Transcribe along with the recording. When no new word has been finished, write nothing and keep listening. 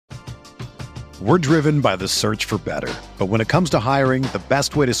We're driven by the search for better. But when it comes to hiring, the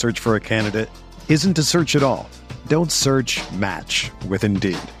best way to search for a candidate isn't to search at all. Don't search, match with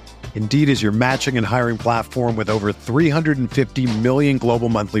Indeed. Indeed is your matching and hiring platform with over 350 million global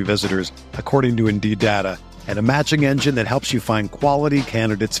monthly visitors, according to Indeed data, and a matching engine that helps you find quality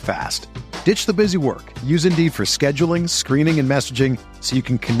candidates fast. Ditch the busy work. Use Indeed for scheduling, screening, and messaging so you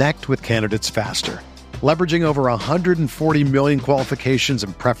can connect with candidates faster. Leveraging over 140 million qualifications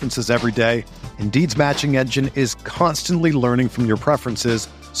and preferences every day, Indeed's matching engine is constantly learning from your preferences,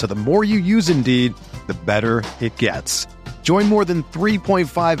 so the more you use Indeed, the better it gets. Join more than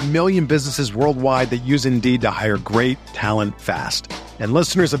 3.5 million businesses worldwide that use Indeed to hire great talent fast. And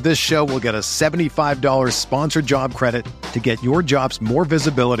listeners of this show will get a $75 sponsored job credit to get your jobs more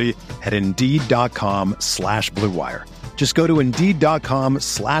visibility at Indeed.com/Blue Wire. Just go to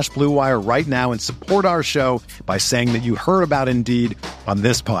Indeed.com/Blue Wire right now and support our show by saying that you heard about Indeed on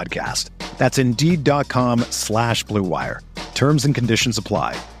this podcast. That's Indeed.com/Blue Wire. Terms and conditions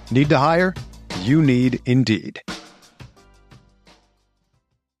apply. Need to hire? You need Indeed.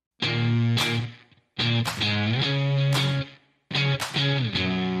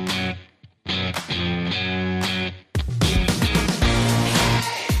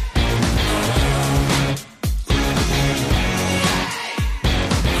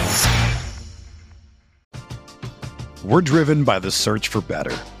 We're driven by the search for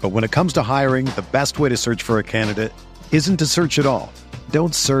better. But when it comes to hiring, the best way to search for a candidate isn't to search at all.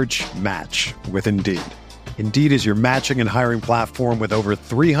 Don't search, match with Indeed. Indeed is your matching and hiring platform with over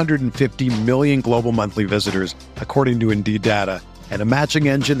 350 million global monthly visitors, according to Indeed data, and a matching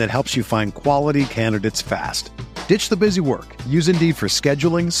engine that helps you find quality candidates fast. Ditch the busy work. Use Indeed for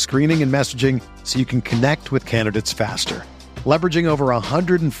scheduling, screening, and messaging so you can connect with candidates faster. Leveraging over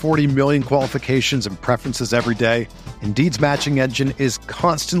 140 million qualifications and preferences every day, Indeed's matching engine is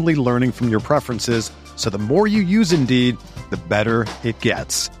constantly learning from your preferences, so the more you use Indeed, the better it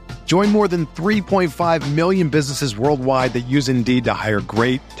gets. Join more than 3.5 million businesses worldwide that use Indeed to hire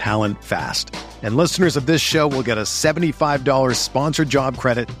great talent fast. And listeners of this show will get a $75 sponsored job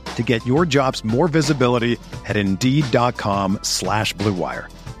credit to get your jobs more visibility at Indeed.com/Blue Wire.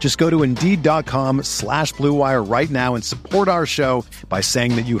 Just go to Indeed.com/Blue Wire right now and support our show by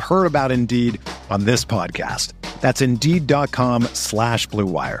saying that you heard about Indeed on this podcast. That's Indeed.com/Blue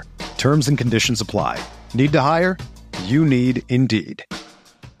Wire. Terms and conditions apply. Need to hire? You need Indeed.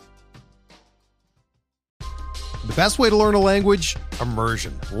 The best way to learn a language?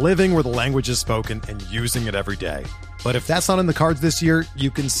 Immersion. Living where the language is spoken and using it every day. But if that's not in the cards this year,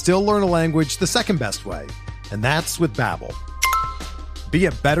 you can still learn a language the second best way, and that's with Babbel. Be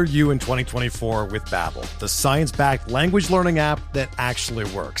a better you in 2024 with Babbel, the science-backed language learning app that actually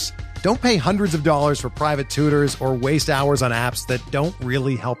works. Don't pay hundreds of dollars for private tutors or waste hours on apps that don't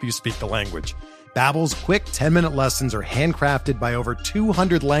really help you speak the language. Babbel's quick 10-minute lessons are handcrafted by over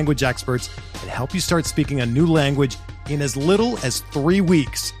 200 language experts and help you start speaking a new language in as little as 3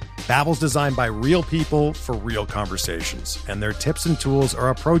 weeks. Babbel's designed by real people for real conversations, and their tips and tools are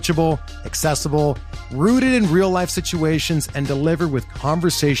approachable, accessible, rooted in real-life situations, and delivered with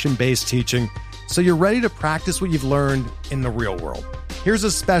conversation-based teaching, so you're ready to practice what you've learned in the real world. Here's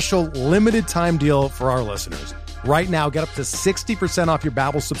a special limited-time deal for our listeners. Right now, get up to 60% off your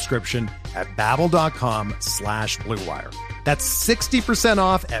Babbel subscription at Babbel.com/Blue Wire. That's 60%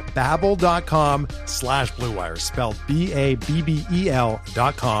 off at Babbel.com/Blue Wire, spelled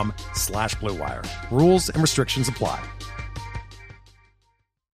BABBEL.com/Blue Wire. Rules and restrictions apply.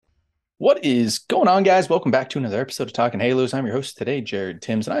 What is going on, guys? Welcome back to another episode of Talking Halos. I'm your host today, Jared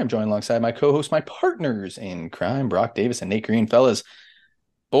Timms, and I am joined alongside my co-host, my partners in crime, Brock Davis and Nate Green. Fellas,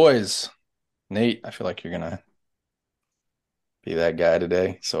 boys, Nate, I feel like you're going to be that guy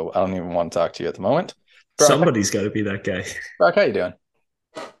today, so I don't even want to talk to you at the moment. Brock, somebody's got to be that guy. Brock, how you doing?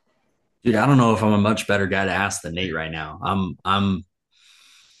 Dude, I don't know if I'm a much better guy to ask than Nate right now.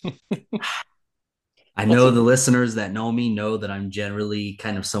 I know the listeners that know me know that I'm generally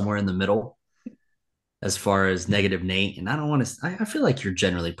kind of somewhere in the middle as far as negative Nate, and I don't want to. I feel like you're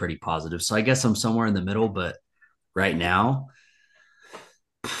generally pretty positive, so I guess I'm somewhere in the middle. But right now,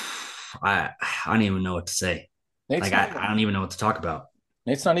 I don't even know what to say. I don't even know what to talk about.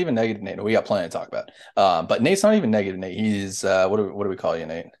 Nate's not even negative Nate. We got plenty to talk about. But Nate's not even negative Nate. He's what do we call you,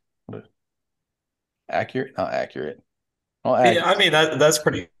 Nate? Accurate? Not accurate. Well, accurate. Yeah, I mean that's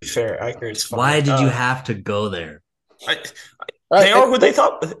pretty fair. Accurate is fine. Why did you have to go there? They are who they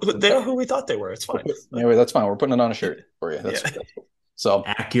thought. They are who we thought they were. It's fine. Anyway, that's fine. We're putting it on a shirt for you. That's cool. So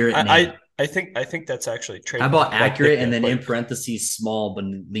accurate. I think that's actually trade. How about accurate and then in parentheses small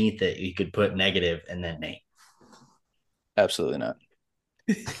beneath it you could put negative and then Nate. Absolutely not.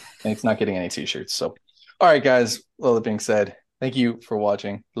 Nate's not getting any t-shirts. So, all right, guys. Well, that being said, thank you for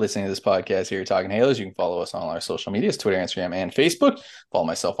watching, listening to this podcast here, Talking Halos. You can follow us on all our social medias, Twitter, Instagram, and Facebook. Follow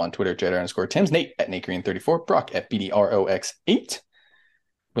myself on Twitter, Jedi_Tims, Nate at NateGreen34, Brock at BDROX8.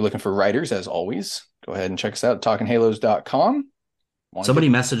 We're looking for writers, as always. Go ahead and check us out at talkinghalos.com. Somebody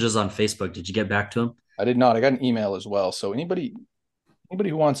messages on Facebook. Did you get back to him? I did not. I got an email as well. So anybody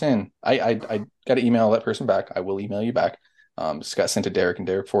who wants in, I got to email that person back. I will email you back. Just got sent to Derek, and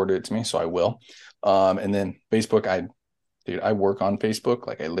Derek forwarded it to me, so I will. And then Facebook, I work on Facebook.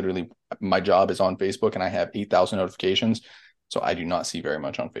 Like, my job is on Facebook, and I have 8,000 notifications, so I do not see very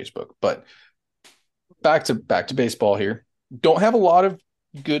much on Facebook. But back to baseball here. Don't have a lot of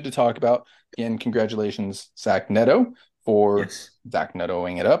good to talk about. Again, congratulations, Zach Neto, for Zach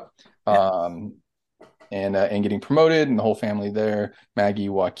Netoing it up. And getting promoted, and the whole family there, Maggie,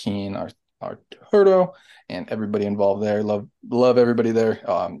 Joaquin, Arturo, and everybody involved there. Love everybody there. It's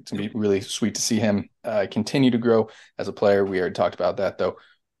going to be really sweet to see him continue to grow as a player. We already talked about that, though.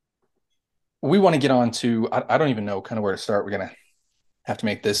 We want to get on to, I don't even know kind of where to start. We're going to have to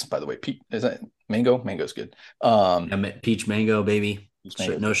make this, by the way. Is that mango? Mango's good. Peach mango, baby. Peach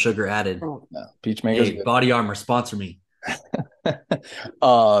mango. No sugar added. No, peach mango's good. Body Armor, sponsor me.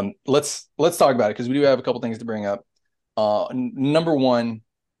 Let's talk about it, because we do have a couple things to bring up. Number one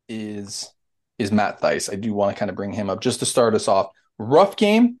is Matt Thaiss. I do want to kind of bring him up just to start us off. Rough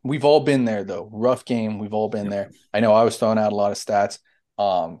game. We've all been there, though. Rough game. We've all been there. I know I was throwing out a lot of stats.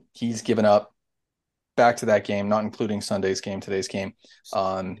 He's given up, back to that game, not including Sunday's game, today's game.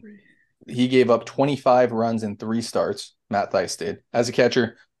 He gave up 25 runs in 3 starts. Matt Thaiss did. As a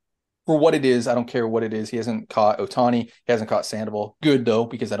catcher, for what it is, I don't care what it is. He hasn't caught Ohtani. He hasn't caught Sandoval. Good, though,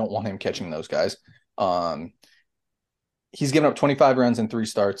 because I don't want him catching those guys. He's given up 25 runs in 3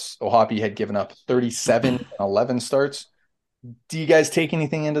 starts. O'Hoppe had given up 37 in 11 starts. Do you guys take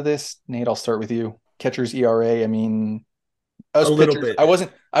anything into this? Nate, I'll start with you. Catcher's ERA. I mean, a little bit. I was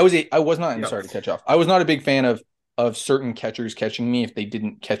not. I'm sorry to catch off. I was not a big fan of certain catchers catching me if they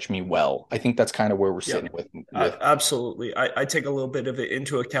didn't catch me well. I think that's kind of where we're sitting with. Absolutely. I take a little bit of it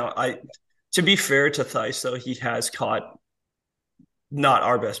into account. To be fair to Thaiss, though, he has caught not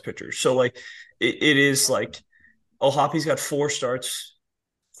our best pitchers. So, like, it is like O'Hoppe's got 4 starts,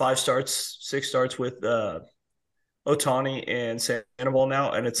 5 starts, 6 starts with Ohtani and Sandoval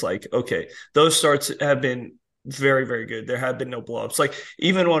now. And it's like, okay, those starts have been very, very good. There have been no blowups. Like,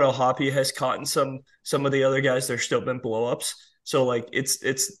 even when O'Hoppe has caught in some of the other guys, there's still been blowups. So, like,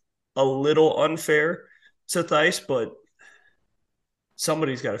 it's a little unfair to Thaiss, but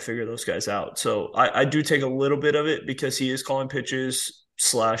somebody's got to figure those guys out. So I do take a little bit of it, because he is calling pitches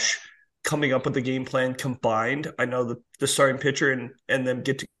 / coming up with the game plan combined. I know the starting pitcher and them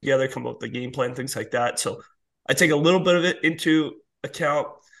get together, come up with the game plan, things like that. So I take a little bit of it into account.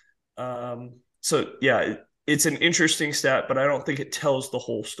 So yeah, it's an interesting stat, but I don't think it tells the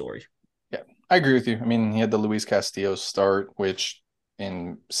whole story. Yeah, I agree with you. I mean, he had the Luis Castillo start, which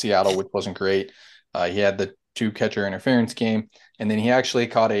in Seattle, which wasn't great. He had the 2 catcher interference game, and then he actually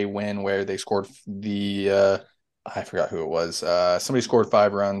caught a win where they scored I forgot who it was. Somebody scored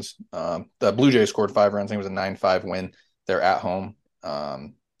 5 runs. The Blue Jays scored 5 runs. I think it was a 9-5 win. They're at home.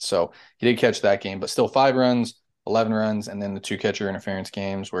 So he did catch that game, but still 5 runs, 11 runs, and then the 2 catcher interference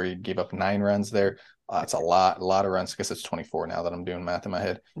games where he gave up 9 runs there. It's a lot of runs. I guess it's 24 now that I'm doing math in my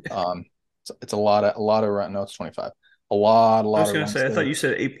head. It's a lot of runs. No, it's 25. A lot. I was going to say, I thought you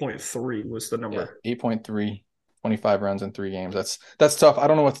said 8.3 was the number. Yeah, 8.3, 25 runs in 3 games. That's tough. I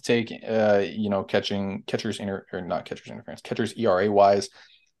don't know what to take. Catcher's ERA wise.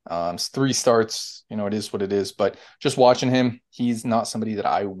 3 starts. It is what it is. But just watching him, he's not somebody that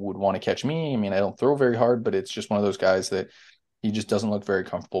I would want to catch me. I mean, I don't throw very hard, but it's just one of those guys that he just doesn't look very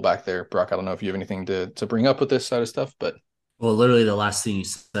comfortable back there. Brock, I don't know if you have anything to bring up with this side of stuff, but. Well, literally the last thing you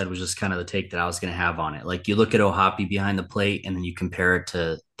said was just kind of the take that I was going to have on it. Like, you look at O'Hoppe behind the plate and then you compare it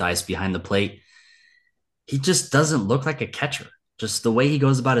to Thaiss behind the plate. He just doesn't look like a catcher. Just the way he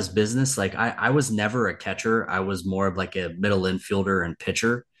goes about his business. Like, I was never a catcher. I was more of like a middle infielder and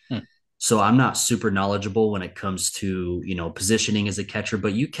pitcher. So I'm not super knowledgeable when it comes to, positioning as a catcher,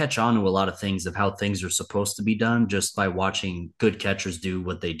 but you catch on to a lot of things of how things are supposed to be done just by watching good catchers do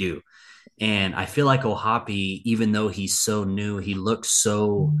what they do. And I feel like O'Hoppe, even though he's so new, he looks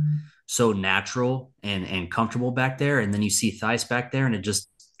so natural and comfortable back there. And then you see Thaiss back there and it just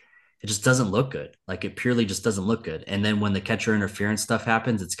doesn't look good. Like, it purely just doesn't look good. And then when the catcher interference stuff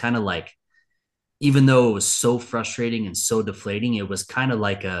happens, it's kind of like, even though it was so frustrating and so deflating, it was kind of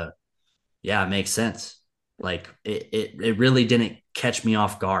like it makes sense. Like, it really didn't catch me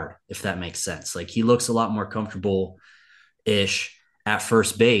off guard, if that makes sense. Like, he looks a lot more comfortable-ish at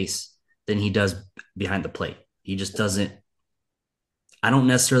first base than he does behind the plate. He just doesn't. I don't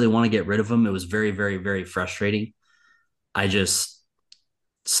necessarily want to get rid of him. It was very, very, very frustrating. I just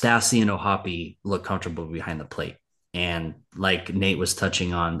Stassi and Ohapi look comfortable behind the plate. And like Nate was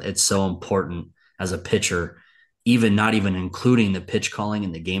touching on, it's so important as a pitcher, even not even including the pitch calling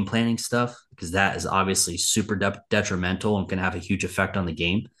and the game planning stuff, because that is obviously super detrimental and can have a huge effect on the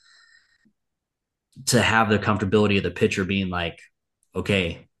game. To have the comfortability of the pitcher being like,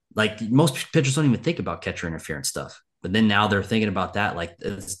 okay, like most pitchers don't even think about catcher interference stuff. But then now they're thinking about that. Like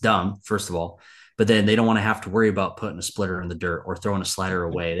it's dumb, first of all. But then they don't want to have to worry about putting a splitter in the dirt or throwing a slider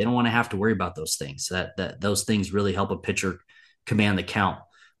away. They don't want to have to worry about those things. That those things really help a pitcher command the count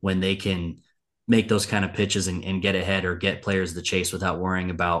when they can make those kind of pitches and get ahead or get players to chase without worrying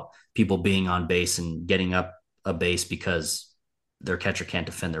about people being on base and getting up a base because their catcher can't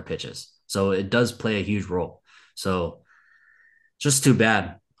defend their pitches. So it does play a huge role. So just too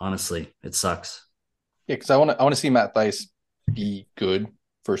bad, honestly. It sucks. Yeah, because I want to see Matt Thaiss be good,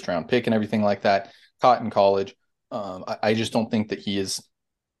 first round pick and everything like that. Caught in college. I just don't think that he is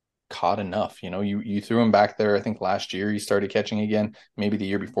caught enough. You threw him back there. I think last year he started catching again. Maybe the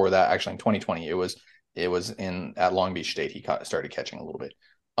year before that, actually in 2020, it was at Long Beach State. He started catching a little bit.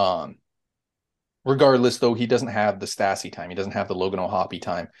 Regardless, though, he doesn't have the Stassi time. He doesn't have the Logan O'Hoppe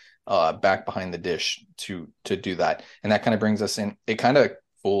time back behind the dish to do that. And that kind of brings us in. It kind of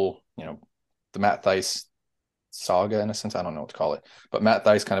the Matt Thaiss saga in a sense. I don't know what to call it, but Matt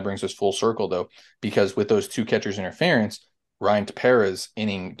Thaiss kind of brings us full circle though, because with those two catchers interference, Ryan Tepera's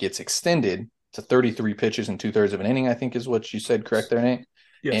inning gets extended to 33 pitches and 2/3 of an inning, I think is what you said, correct there, Nate?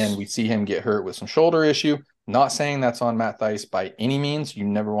 Yes. And we see him get hurt with some shoulder issue. Not saying that's on Matt Thaiss by any means. You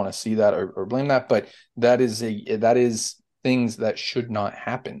never want to see that or blame that, but that is things that should not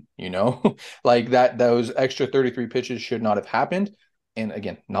happen, like those extra 33 pitches should not have happened. And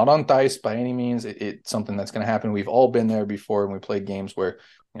again, not on Thaiss by any means. It's something that's going to happen. We've all been there before, and we played games where,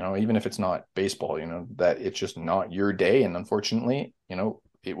 even if it's not baseball, that it's just not your day. And unfortunately,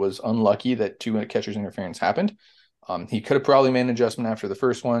 it was unlucky that two catchers interference happened. He could have probably made an adjustment after the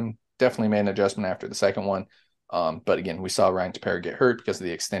first one, definitely made an adjustment after the second one. But again, we saw Ryan Tepera get hurt because of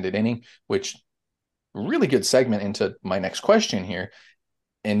the extended inning, which really good segment into my next question here.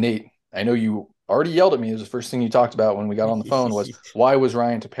 And Nate, I know you already yelled at me. It was the first thing you talked about when we got on the phone was why was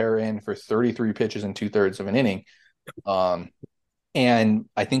Ryan Tepera in for 33 pitches and 2/3 of an inning? And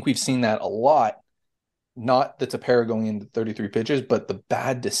I think we've seen that a lot, not the Tepera going into 33 pitches, but the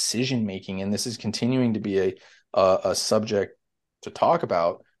bad decision-making. And this is continuing to be a subject to talk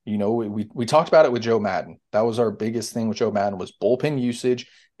about. We talked about it with Joe Maddon. That was our biggest thing with Joe Maddon was bullpen usage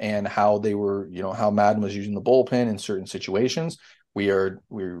and how they were, how Maddon was using the bullpen in certain situations. We're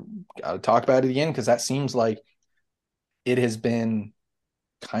got to talk about it again because that seems like it has been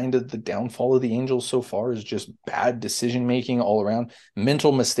kind of the downfall of the Angels so far is just bad decision making all around,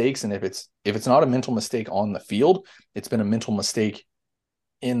 mental mistakes. And if it's not a mental mistake on the field, it's been a mental mistake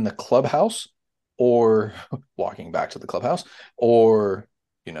in the clubhouse or walking back to the clubhouse or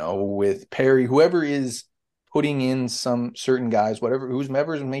with Perry, whoever is putting in some certain guys,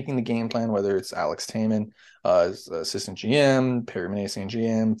 whoever is making the game plan, whether it's Alex Taman, assistant GM, Perry Minasian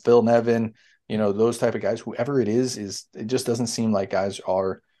GM, Phil Nevin, those type of guys, whoever it is it just doesn't seem like guys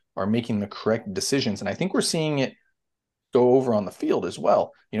are making the correct decisions. And I think we're seeing it go over on the field as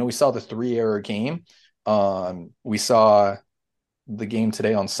well. We saw the 3-error game. We saw the game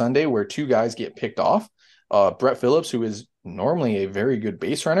today on Sunday where two guys get picked off. Brett Phillips, who is normally a very good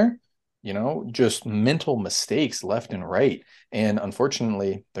base runner, just mental mistakes left and right. And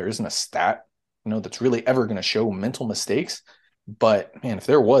unfortunately, there isn't a stat, that's really ever going to show mental mistakes. But man, if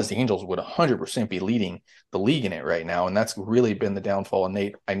there was, the Angels would 100% be leading the league in it right now. And that's really been the downfall. And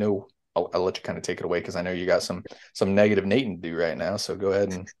Nate, I know I'll let you kind of take it away because I know you got some negative Nathan to do right now. So go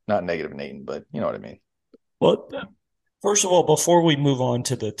ahead and not negative Nathan, but you know what I mean. Well, first of all, before we move on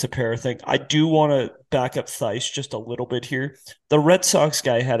to the Tepera thing, I do want to back up Thaiss just a little bit here. The Red Sox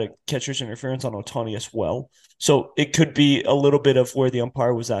guy had a catcher's interference on Ohtani as well. So it could be a little bit of where the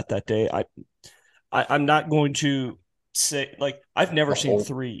umpire was at that day. I'm not going to say, like, I've never seen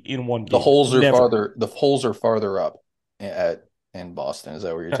three in one game. The holes are farther up in Boston. Is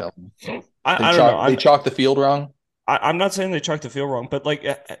that what you're telling me? I don't know. They chalked the field wrong? I'm not saying they chalked the field wrong, but, like,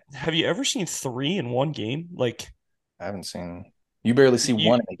 have you ever seen three in one game? Like, I haven't seen. You barely see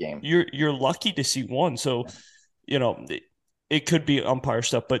one in a game. You're lucky to see one. So, it could be umpire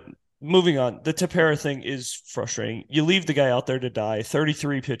stuff. But moving on, the Tepera thing is frustrating. You leave the guy out there to die.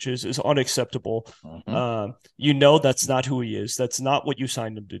 33 pitches is unacceptable. Mm-hmm. That's not who he is. That's not what you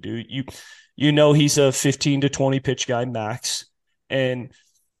signed him to do. He's a 15 to 20 pitch guy max. And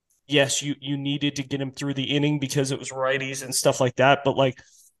yes, you needed to get him through the inning because it was righties and stuff like that. But like,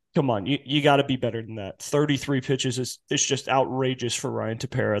 come on, you got to be better than that. 33 pitches is just outrageous for Ryan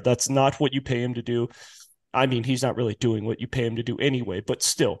Tepera. That's not what you pay him to do. I mean, he's not really doing what you pay him to do anyway, but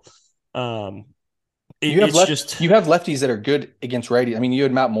still. You have lefties that are good against righties. I mean, you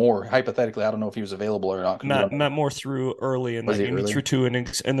had Matt Moore. Hypothetically, I don't know if he was available or not. Matt Moore threw early in that game. He threw 2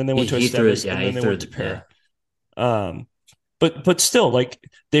 innings, and then they went to Estevez, and then they went to Tepera. Yeah. But still, like,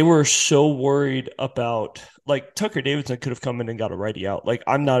 they were so worried about, like, Tucker Davidson could have come in and got a righty out. Like,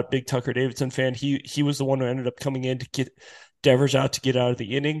 I'm not a big Tucker Davidson fan. He was the one who ended up coming in to get Devers out to get out of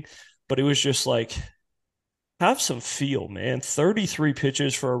the inning. But it was just like, have some feel, man. 33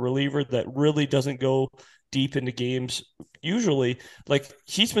 pitches for a reliever that really doesn't go deep into games. Usually, like,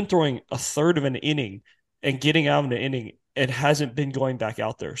 he's been throwing a third of an inning and getting out of an inning and hasn't been going back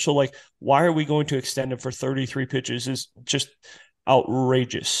out there. So, like, why are we going to extend him for 33 pitches is just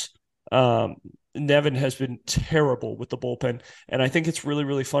outrageous. Nevin has been terrible with the bullpen. And I think it's really,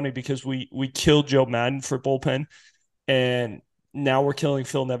 really funny because we killed Joe Madden for bullpen, and now we're killing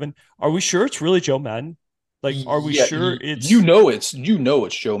Phil Nevin. Are we sure it's really Joe Madden? Like, are we sure it's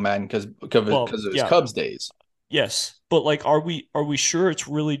Joe Madden because of his Cubs days? Yes, but like, are we sure it's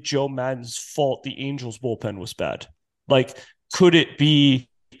really Joe Madden's fault the Angels bullpen was bad? Like, could it be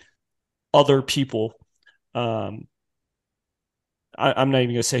other people? I'm not even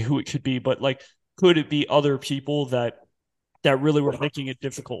gonna say who it could be, but like, could it be other people that really were making it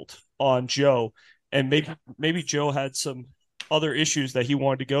difficult on Joe? And maybe Joe had some other issues that he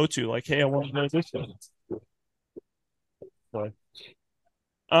wanted to go to, like, hey, I want to go this way.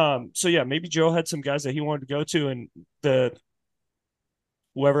 So yeah, maybe Joe had some guys that he wanted to go to, and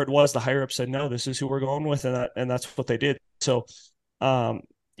whoever it was, the higher up said, no, this is who we're going with, and that's what they did. So,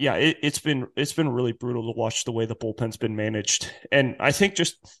 yeah, it's been really brutal to watch the way the bullpen's been managed, and I think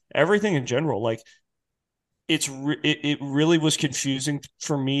just everything in general, like, it really was confusing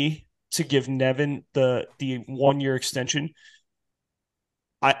for me to give Nevin the 1 year extension.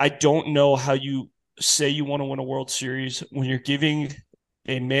 I don't know how you say you want to win a World Series when you're giving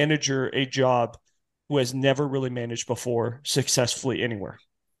a manager a job who has never really managed before successfully anywhere.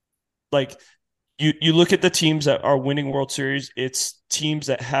 Like, you look at the teams that are winning World Series, it's teams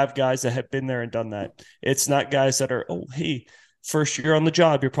that have guys that have been there and done that. It's not guys that are, oh, hey, first year on the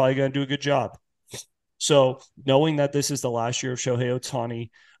job, you're probably going to do a good job. So knowing that this is the last year of Shohei Ohtani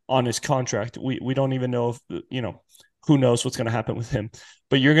on his contract, we don't even know if, who knows what's going to happen with him.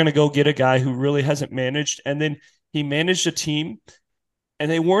 But you're going to go get a guy who really hasn't managed, and then he managed a team and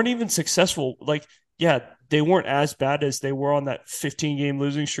they weren't even successful. Like, yeah, they weren't as bad as they were on that 15-game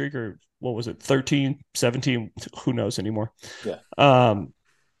losing streak, or what was it, 13, 17, who knows anymore. Yeah.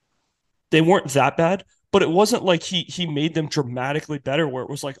 They weren't that bad, but it wasn't like he made them dramatically better where it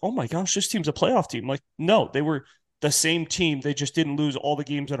was like, oh my gosh, this team's a playoff team. Like, no, they were the same team. They just didn't lose all the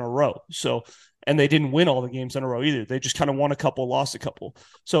games in a row. So, and they didn't win all the games in a row either. They just kind of won a couple, lost a couple.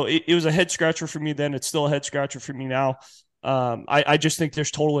 So it was a head scratcher for me then. It's still a head scratcher for me now. I just think there's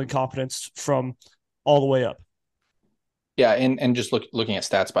total incompetence from all the way up. Yeah, and just looking at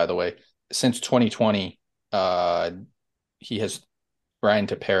stats, by the way, since 2020, Ryan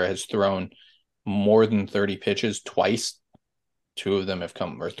Tepera has thrown more than 30 pitches twice. Two of them have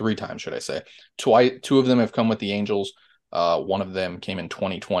come, or three times, should I say. Two of them have come with the Angels. One of them came in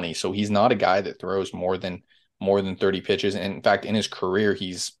 2020. So he's not a guy that throws more than 30 pitches. And in fact, in his career,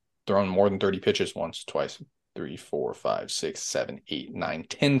 he's thrown more than 30 pitches once, twice, 3, 4, 5, 6, 7, 8, 9,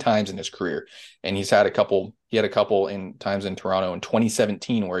 10 times in his career. And he had a couple in times in Toronto in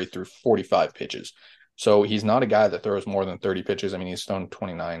 2017 where he threw 45 pitches. So he's not a guy that throws more than 30 pitches. I mean, he's thrown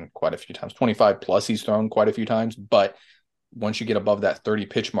 29 quite a few times, 25 plus he's thrown quite a few times. But once you get above that 30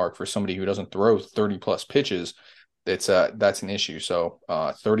 pitch mark for somebody who doesn't throw 30 plus pitches, that's an issue. So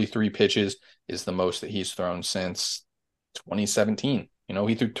 33 pitches is the most that he's thrown since 2017.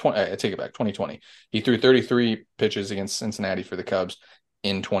 He threw 20. I take it back. 2020. He threw 33 pitches against Cincinnati for the Cubs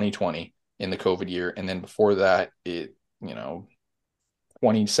in 2020 in the COVID year, and then before that,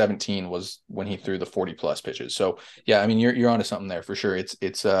 2017 was when he threw the 40 plus pitches. So yeah, I mean, you're onto something there for sure.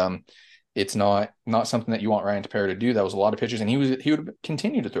 It's not something that you want Ryan Tepera to do. That was a lot of pitches, and he would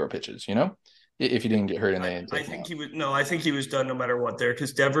continue to throw pitches, if he didn't get hurt. I think he would. No, I think he was done no matter what there,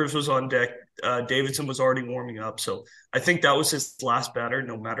 because Devers was on deck. Davidson was already warming up, so I think that was his last batter,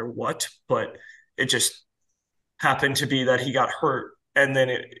 no matter what. But it just happened to be that he got hurt, and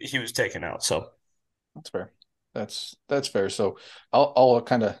then he was taken out. So that's fair. That's fair. So I'll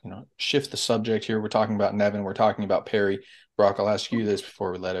kind of shift the subject here. We're talking about Nevin. We're talking about Perry. Brock, I'll ask you this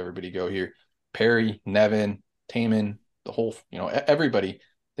before we let everybody go here. Perry, Nevin, Taman, the whole, everybody,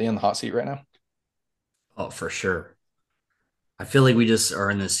 they in the hot seat right now. Oh, for sure. I feel like we just are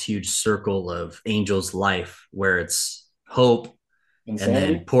in this huge circle of Angels life where it's hope and then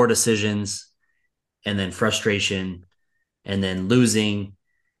Insanity. poor decisions and then frustration and then losing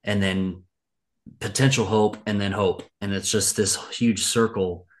and then potential hope and then hope. And it's just this huge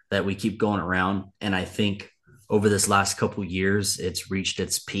circle that we keep going around. And I think over this last couple years, it's reached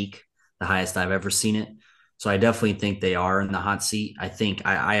its peak, the highest I've ever seen it. So I definitely think they are in the hot seat. I think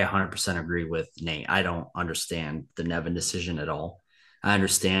I 100% agree with Nate. I don't understand the Nevin decision at all. I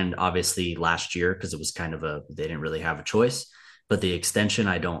understand obviously last year because it was kind of they didn't really have a choice, but the extension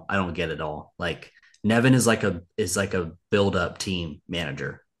I don't get it all. Like Nevin is like a build up team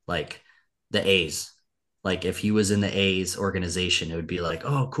manager, like the A's. Like if he was in the A's organization, it would be like,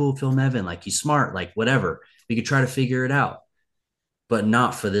 oh, cool, Phil Nevin, like he's smart, like whatever. We could try to figure it out, but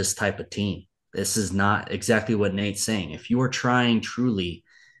not for this type of team. This is not exactly what Nate's saying. If you are trying truly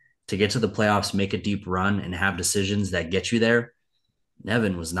to get to the playoffs, make a deep run, and have decisions that get you there,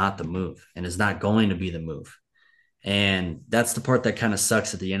 Nevin was not the move and is not going to be the move. And that's the part that kind of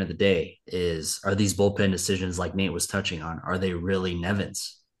sucks at the end of the day is are these bullpen decisions like Nate was touching on, are they really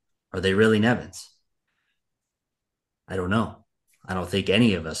Nevin's? Are they really Nevin's? I don't know. I don't think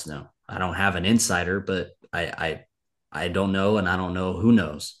any of us know. I don't have an insider, but I don't know, and I don't know who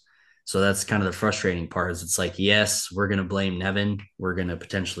knows. So that's kind of the frustrating part. Is it's like, yes, we're going to blame Nevin, we're going to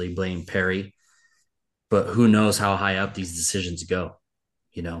potentially blame Perry, but who knows how high up these decisions go?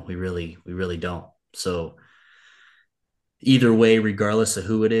 We really don't. So either way, regardless of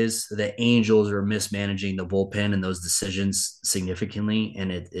who it is, the Angels are mismanaging the bullpen and those decisions significantly,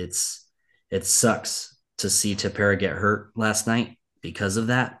 and it sucks to see Tepera get hurt last night because of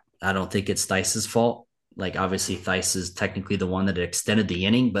that. I don't think it's Theis's fault. Like obviously Theis is technically the one that extended the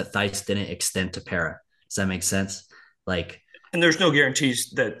inning, but Theis didn't extend Tepera. Does that make sense? Like, And there's no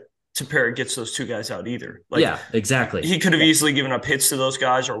guarantees that Tepera gets those two guys out either. Like, yeah, exactly. he could have easily given up hits to those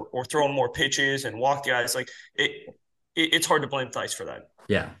guys or thrown more pitches and walked guys. Like it's hard to blame Theis for that.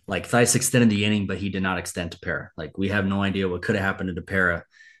 Yeah, like Theis extended the inning, but he did not extend Tepera. Like we have no idea what could have happened to Tepera,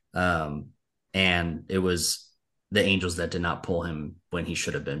 and it was the Angels that did not pull him when he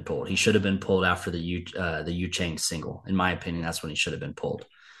should have been pulled. He should have been pulled after the Yu Chang single. In my opinion, that's when he should have been pulled.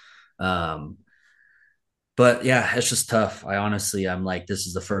 But yeah, it's just tough. I'm like, this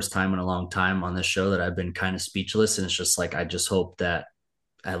is the first time in a long time on this show that I've been kind of speechless, and it's just like I just hope that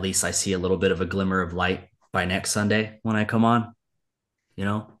at least I see a little bit of a glimmer of light by next Sunday when I come on.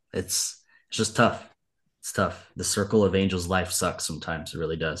 It's just tough. It's tough. The circle of Angels life sucks sometimes. It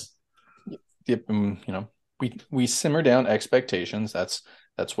really does. Yep. We simmer down expectations. That's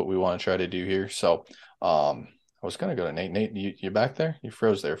what we want to try to do here. So, I was going to go to Nate. Nate, you back there? You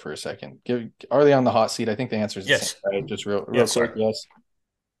froze there for a second. Are they on the hot seat? I think the answer is yes. The same, right? Just real yes, quick. sir. Yes.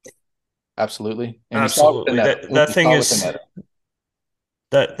 Absolutely. And Absolutely. That thing is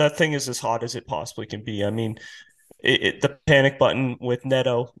that thing is as hot as it possibly can be. I mean, the panic button with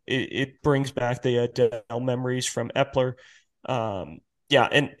Neto, it brings back the Dell memories from Epler. Yeah,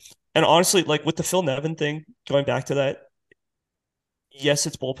 and honestly, like with the Phil Nevin thing, going back to that, yes,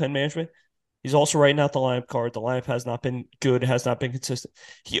 it's bullpen management. He's also writing out the lineup card. The lineup has not been good, has not been consistent.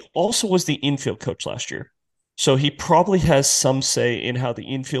 He also was the infield coach last year. So he probably has some say in how the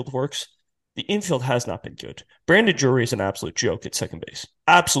infield works. The infield has not been good. Brandon Drury is an absolute joke at second base.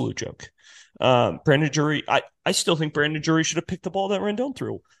 Absolute joke. Brandon Drury, I still think Brandon Drury should have picked the ball that Rendon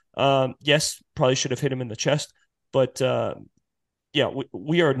threw. Yes, probably should have hit him in the chest. But yeah,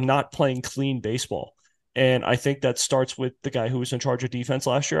 we are not playing clean baseball. And I think that starts with the guy who was in charge of defense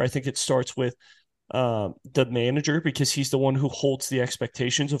last year. I think it starts with the manager because he's the one who holds the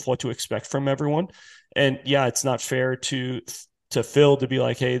expectations of what to expect from everyone. And yeah, it's not fair to Phil to be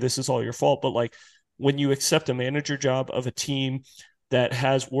like, hey, this is all your fault. But like when you accept a manager job of a team that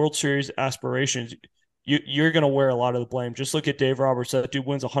has World Series aspirations, you're going to wear a lot of the blame. Just look at Dave Roberts. That dude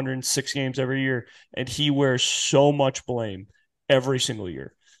wins 106 games every year, and he wears so much blame every single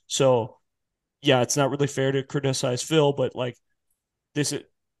year. So yeah, it's not really fair to criticize Phil, but like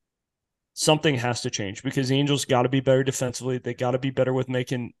something has to change because the Angels got to be better defensively. They got to be better with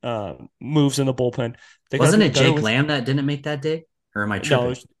making moves in the bullpen. Wasn't it Jake Lamb that didn't make that day? Or am I tripping?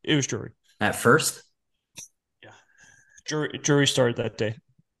 No, it was Drury. At first? Yeah. Drury started that day.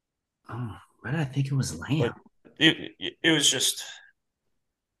 Oh, why did I think it was Lamb? It was just...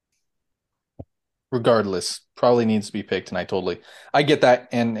 Regardless, probably needs to be picked, and I get that.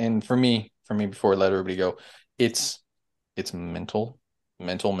 And for me, before I let everybody go, it's mental, and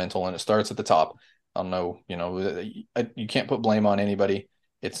it starts at the top. I don't know, you can't put blame on anybody.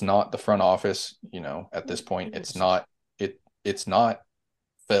 It's not the front office, at this point. It's not It's not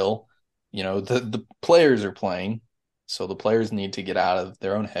Phil. The players are playing, so the players need to get out of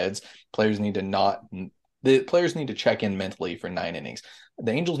their own heads. The players need to check in mentally for 9 innings.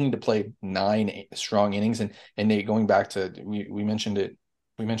 The Angels need to play 9 strong innings. And Nate, going back to we mentioned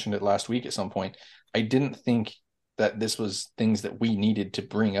it last week at some point. I didn't think that this was things that we needed to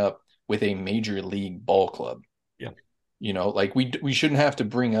bring up with a major league ball club. Yeah. We shouldn't have to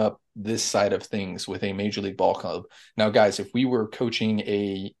bring up this side of things with a major league ball club. Now, guys, if we were coaching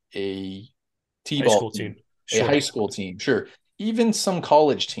a T-ball team, a high school team, sure. Even some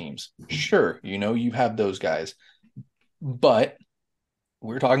college teams, sure. You have those guys. But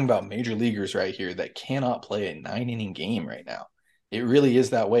we're talking about major leaguers right here that cannot play a 9-inning game right now. It really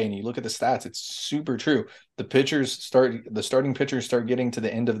is that way. And you look at the stats, it's super true. The starting pitchers start getting to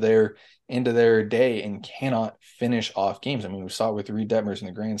the end of their day and cannot finish off games. I mean, we saw it with Reed Detmers in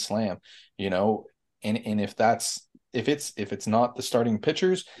the Grand Slam, and if it's not the starting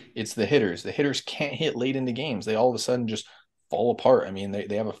pitchers, it's the hitters. The hitters can't hit late into games. They all of a sudden just fall apart. I mean,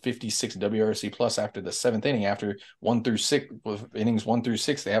 they have a 56 WRC plus after the 7th inning. After 1 through 6 innings, 1 through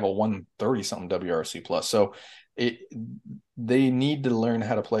 6, they have a 130 something WRC plus. So they need to learn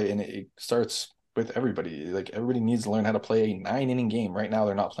how to play, and it starts with everybody. Like, everybody needs to learn how to play a 9-inning game. Right now,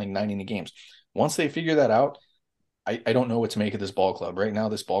 they're not playing 9-inning games. Once they figure that out, I don't know what to make of this ball club. Right now,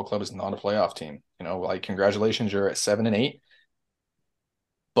 this ball club is not a playoff team. Congratulations, you're at 7-8.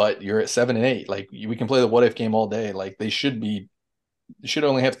 But you're at 7-8. Like, we can play the what if game all day. Like, they should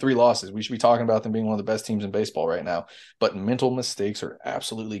only have 3 losses. We should be talking about them being one of the best teams in baseball right now. But mental mistakes are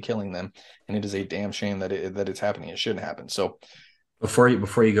absolutely killing them, and it is a damn shame that it's happening. It shouldn't happen. So, before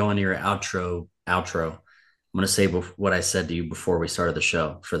you go into your outro, I'm going to say what I said to you before we started the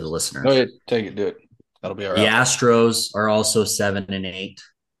show for the listeners. Go ahead, take it, do it. That'll be all right. The Astros are also 7-8.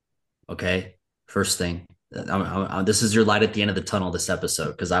 Okay, first thing. This is your light at the end of the tunnel this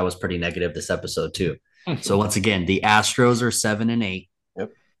episode, because I was pretty negative this episode too. So once again, the Astros are 7-8.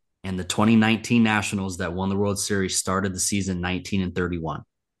 Yep. And the 2019 Nationals that won the World Series started the season 19-31.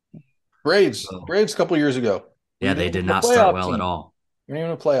 Braves a couple years ago. Yeah, they did not start well at all. You're not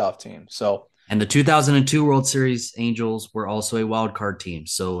even a playoff team. So, and the 2002 World Series Angels were also a wild card team.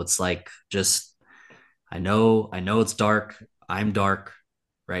 So it's like, I know it's dark. I'm dark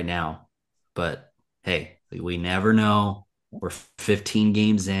right now, but hey, we never know. We're 15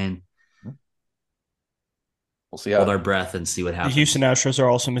 games in. We'll see. Hold our breath and see what happens. The Houston Astros are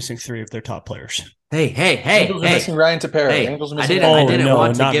also missing 3 of their top players. Hey! Angels are missing Ryan Tepera. Angels are missing I didn't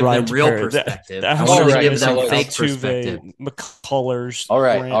want to give them real perspective. I wanted to give them fake perspective. McCullers. All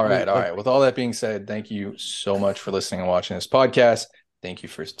right. With all that being said, thank you so much for listening and watching this podcast. Thank you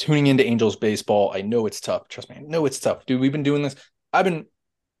for tuning into Angels baseball. I know it's tough. Trust me, I know it's tough. Dude, we've been doing this. I've been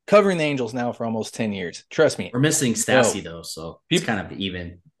covering the Angels now for almost 10 years. Trust me. We're missing Stassi, though, so it's kind of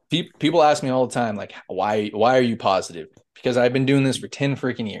even. People ask me all the time, like, why are you positive? Because I've been doing this for 10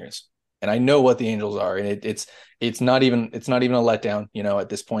 freaking years, and I know what the Angels are, and it's not even a letdown. At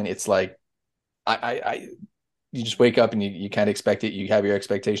this point, it's like you just wake up and you kind of expect it. You have your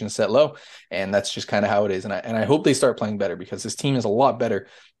expectations set low, and that's just kind of how it is. And I hope they start playing better, because this team is a lot better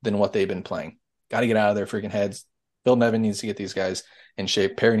than what they've been playing. Got to get out of their freaking heads. Phil Nevin needs to get these guys in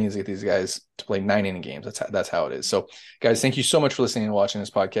shape. Perry needs to get these guys to play 9-inning games. That's how it is. So, guys, thank you so much for listening and watching this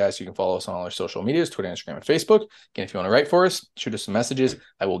podcast. You can follow us on all our social medias, Twitter, Instagram, and Facebook. Again, if you want to write for us, shoot us some messages.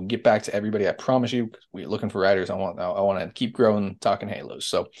 I will get back to everybody. I promise you. We're looking for writers. I want to keep growing, talking Halos.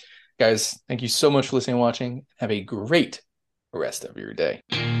 So, guys, thank you so much for listening and watching. Have a great rest of your day.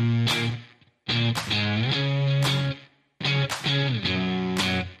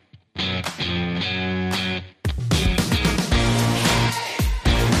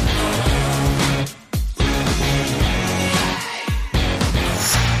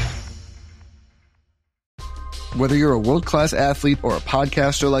 Whether you're a world-class athlete or a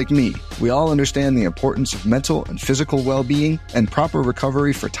podcaster like me, we all understand the importance of mental and physical well-being and proper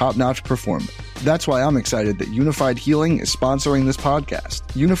recovery for top-notch performance. That's why I'm excited that Unified Healing is sponsoring this podcast.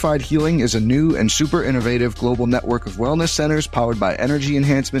 Unified Healing is a new and super innovative global network of wellness centers powered by Energy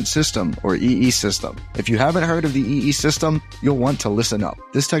Enhancement System, or EE System. If you haven't heard of the EE System, you'll want to listen up.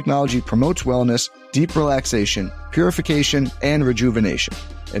 This technology promotes wellness, deep relaxation, purification, and rejuvenation.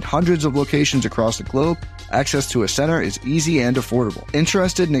 At hundreds of locations across the globe, access to a center is easy and affordable.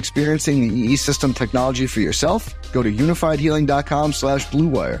 Interested in experiencing the EE System technology for yourself? Go to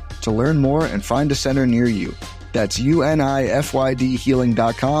unifiedhealing.com/bluewire to learn more and find a center near you. That's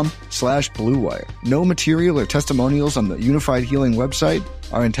unifydhealing.com/Blue Wire. No material or testimonials on the Unified Healing website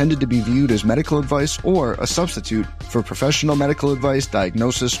are intended to be viewed as medical advice or a substitute for professional medical advice,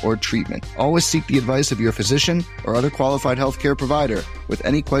 diagnosis, or treatment. Always seek the advice of your physician or other qualified healthcare provider with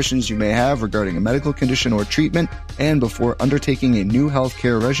any questions you may have regarding a medical condition or treatment and before undertaking a new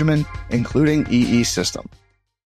healthcare regimen, including EE system.